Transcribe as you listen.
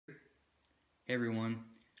Hey everyone,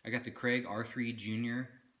 I got the Kreg R3 Junior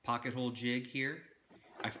pocket hole jig here.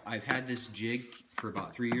 I've had this jig for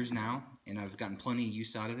about 3 years now, and I've gotten plenty of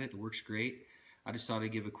use out of it. It works great. I just thought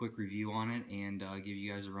I'd give a quick review on it and give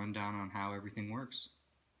you guys a rundown on how everything works.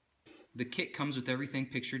 The kit comes with everything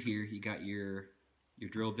pictured here. You got your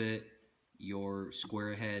drill bit, your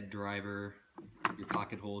square head driver, your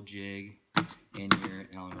pocket hole jig, and your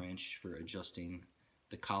Allen wrench for adjusting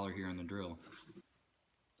the collar here on the drill.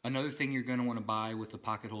 Another thing you're going to want to buy with the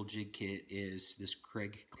pocket hole jig kit is this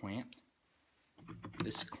Kreg clamp.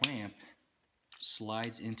 This clamp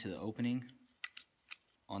slides into the opening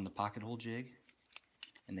on the pocket hole jig,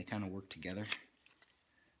 and they kind of work together.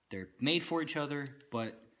 They're made for each other,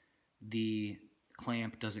 but the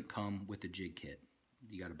clamp doesn't come with the jig kit.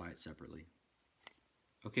 You got to buy it separately.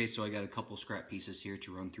 Okay, so I got a couple scrap pieces here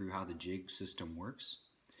to run through how the jig system works.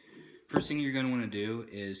 First thing you're going to want to do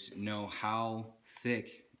is know how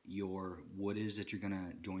thick your wood is that you're going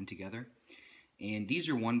to join together. And these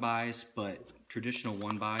are 1x, but traditional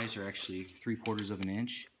 1x are actually 3/4 of an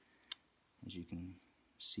inch, as you can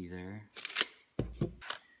see there.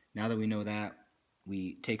 Now that we know that,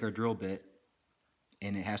 we take our drill bit,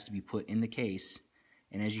 and it has to be put in the case.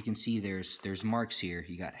 And as you can see, there's marks here.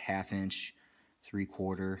 You got 1/2 inch,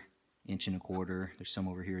 3/4, 1 1/4. There's some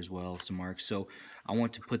over here as well, some marks. So I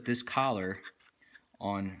want to put this collar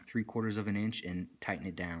on 3/4 of an inch and tighten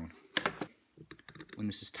it down. When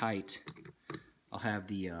this is tight, I'll have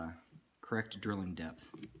the correct drilling depth.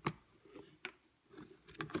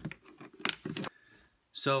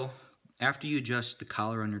 So after you adjust the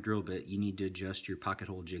collar on your drill bit, you need to adjust your pocket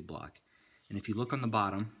hole jig block. And if you look on the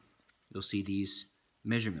bottom, you'll see these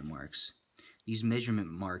measurement marks. These measurement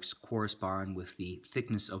marks correspond with the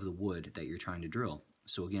thickness of the wood that you're trying to drill.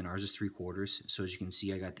 So again, ours is 3/4. So as you can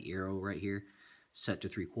see, I got the arrow right here set to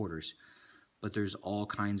 3/4. But there's all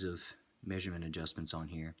kinds of measurement adjustments on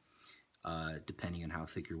here, depending on how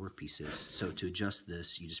thick your workpiece is. So to adjust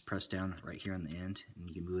this, you just press down right here on the end, and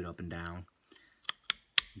you can move it up and down,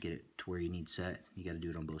 get it to where you need set. You got to do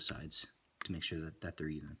it on both sides to make sure that they're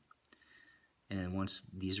even. And then once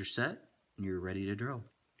these are set, you're ready to drill.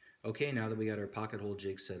 Okay, now that we got our pocket hole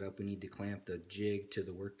jig set up, we need to clamp the jig to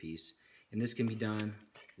the workpiece. And this can be done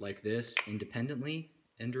like this, independently,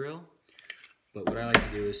 and drill. But what I like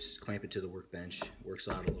to do is clamp it to the workbench. It works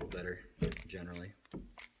out a little better, generally. You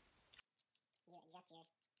adjust your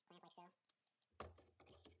clamp like so.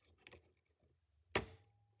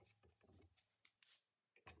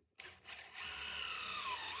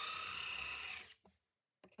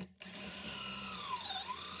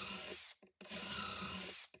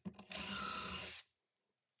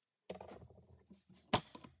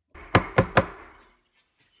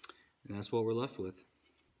 And that's what we're left with.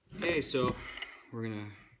 Okay, so we're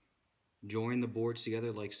gonna join the boards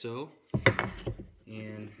together like so.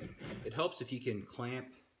 And it helps if you can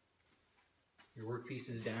clamp your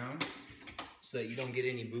workpieces down so that you don't get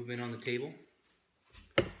any movement on the table.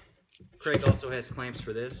 Kreg also has clamps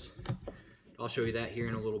for this. I'll show you that here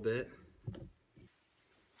in a little bit.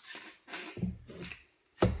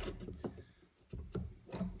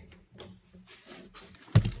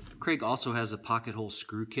 Kreg also has a pocket hole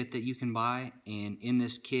screw kit that you can buy, and in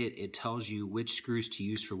this kit it tells you which screws to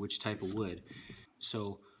use for which type of wood.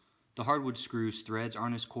 So the hardwood screws threads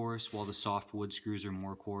aren't as coarse, while the softwood screws are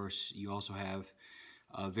more coarse. You also have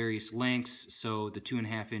various lengths, so the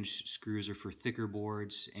 2.5 inch screws are for thicker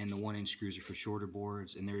boards and the 1 inch screws are for shorter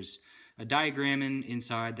boards, and there's a diagram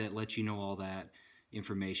inside that lets you know all that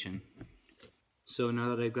information. So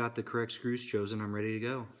now that I've got the correct screws chosen, I'm ready to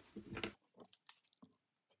go.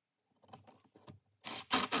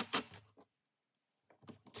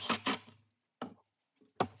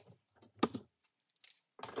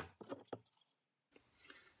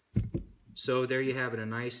 So there you have it, a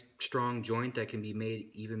nice strong joint that can be made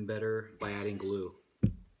even better by adding glue.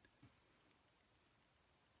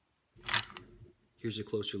 Here's a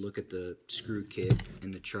closer look at the screw kit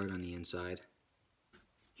and the chart on the inside.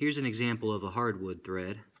 Here's an example of a hardwood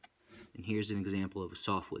thread, and here's an example of a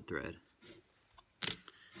softwood thread.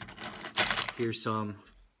 Here's some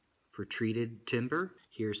for treated timber.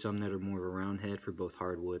 Here's some that are more of a round head for both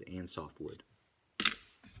hardwood and softwood.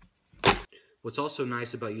 What's also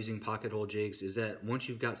nice about using pocket hole jigs is that once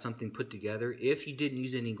you've got something put together, if you didn't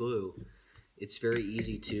use any glue, it's very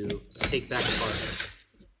easy to take back apart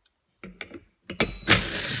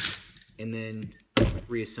and then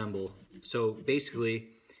reassemble. So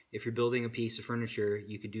basically, if you're building a piece of furniture,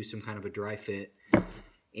 you could do some kind of a dry fit.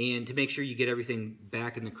 And to make sure you get everything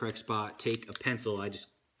back in the correct spot, take a pencil. I just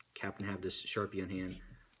happen to have this Sharpie on hand.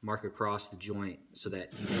 Mark across the joint so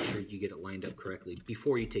that you make sure you get it lined up correctly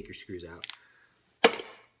before you take your screws out.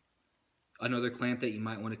 Another clamp that you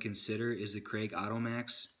might want to consider is the Kreg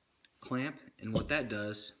Automaxx clamp, and what that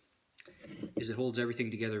does is it holds everything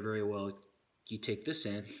together very well. You take this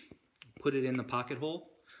end, put it in the pocket hole,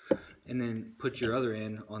 and then put your other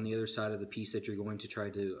end on the other side of the piece that you're going to try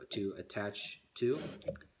to attach to.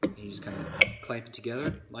 And you just kind of clamp it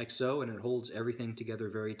together like so, and it holds everything together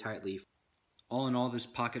very tightly. All in all, this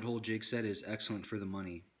pocket hole jig set is excellent for the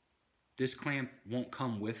money. This clamp won't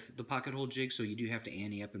come with the pocket hole jig, so you do have to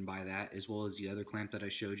ante up and buy that, as well as the other clamp that I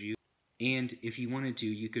showed you. And if you wanted to,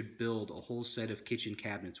 you could build a whole set of kitchen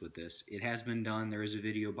cabinets with this. It has been done. There is a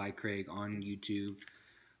video by Kreg on YouTube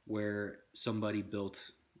where somebody built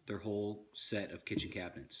their whole set of kitchen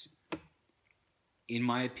cabinets. In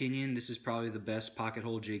my opinion, this is probably the best pocket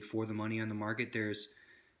hole jig for the money on the market.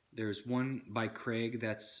 There's one by Kreg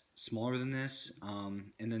that's smaller than this,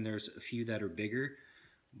 and then there's a few that are bigger.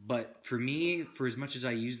 But for me, for as much as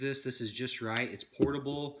I use this, this is just right. It's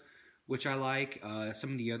portable, which I like.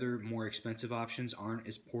 Some of the other more expensive options aren't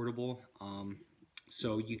as portable,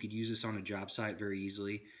 so you could use this on a job site very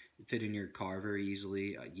easily, fit in your car very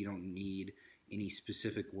easily. You don't need any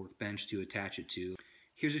specific workbench to attach it to.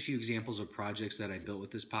 Here's a few examples of projects that I built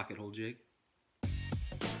with this pocket hole jig.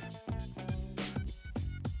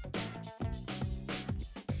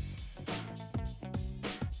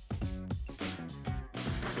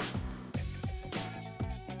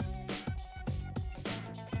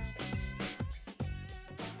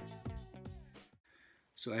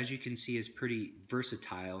 So as you can see, it's pretty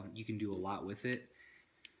versatile. You can do a lot with it.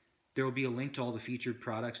 There will be a link to all the featured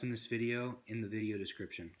products in this video in the video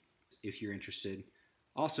description if you're interested.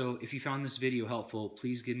 Also, if you found this video helpful,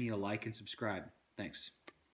 please give me a like and subscribe. Thanks.